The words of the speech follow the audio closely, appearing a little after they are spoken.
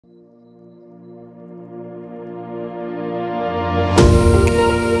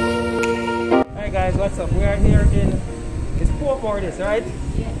guys, what's up? We are here in, it's Portmore this, right?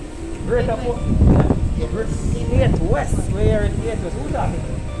 Yeah. Greater Portmore. 8 West. We are in 8 West. Who's talking?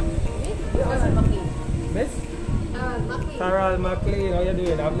 Miss? Carol McLean, how you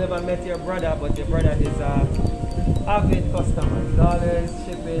doing? I've never met your brother, but your brother is a avid customer. He's always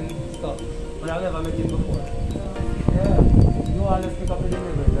shipping stuff. But I've never met him before. Yeah. You always pick up the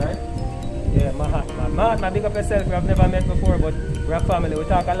deliveries, right? Yeah, Mahatma. Mahatma, big up yourself. We have never met before, but we're a family. We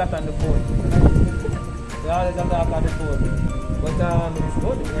talk a lot on the phone. We always have talk on the phone. But it's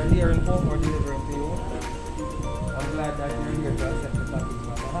good. We're here in Portmore delivering to you. I'm glad that you're here to accept the package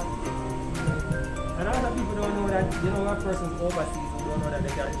from Mahatma. And a lot of people don't know that, you know, a person's overseas who don't know that they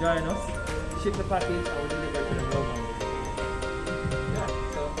can join us, ship the package, and we deliver to the government. Yeah,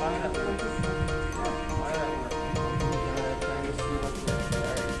 so all that works.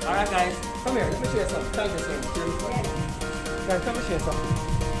 Alright guys, come here, let me show you something. Tell me something. Guys, come and show you something.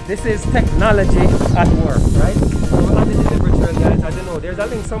 This is technology at work, right? So we're on the delivery trail, guys. As you know, there's a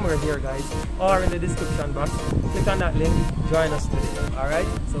link somewhere here, guys, or in the description box. Click on that link, join us today. Alright?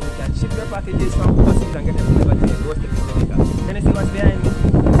 So we can ship your packages from overseas and get them delivered to your doorstep in Jamaica. Can you see what's behind me?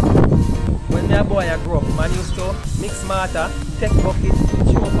 When my boy I grew up, man used to mix mortar, take bucket,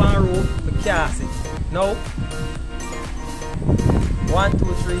 chew up on roof, we cast it. Now, 1, 2,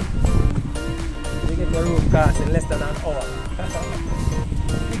 3, we get the roof cast in less than an hour.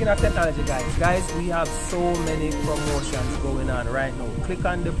 Speaking of technology, guys, we have so many promotions going on right now. Click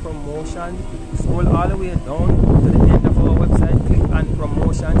on the promotion, scroll all the way down to the end of our website, click on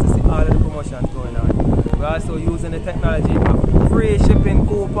promotions to see all of the promotions going on. We're also using the technology of free shipping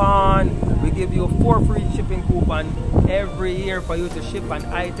coupon. We give you 4 free shipping coupons every year for you to ship an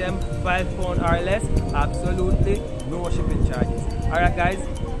item £5 or less, absolutely no shipping charges. Alright guys,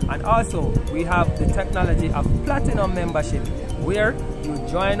 and also we have the technology of platinum membership, where you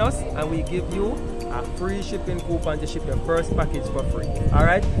join us and we give you a free shipping coupon to ship your first package for free.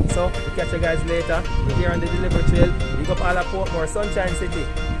 Alright, so we'll catch you guys later. We're here on the delivery trail. Big up all of Portmore, Sunshine City.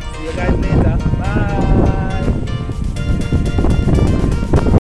 See you guys later. Bye.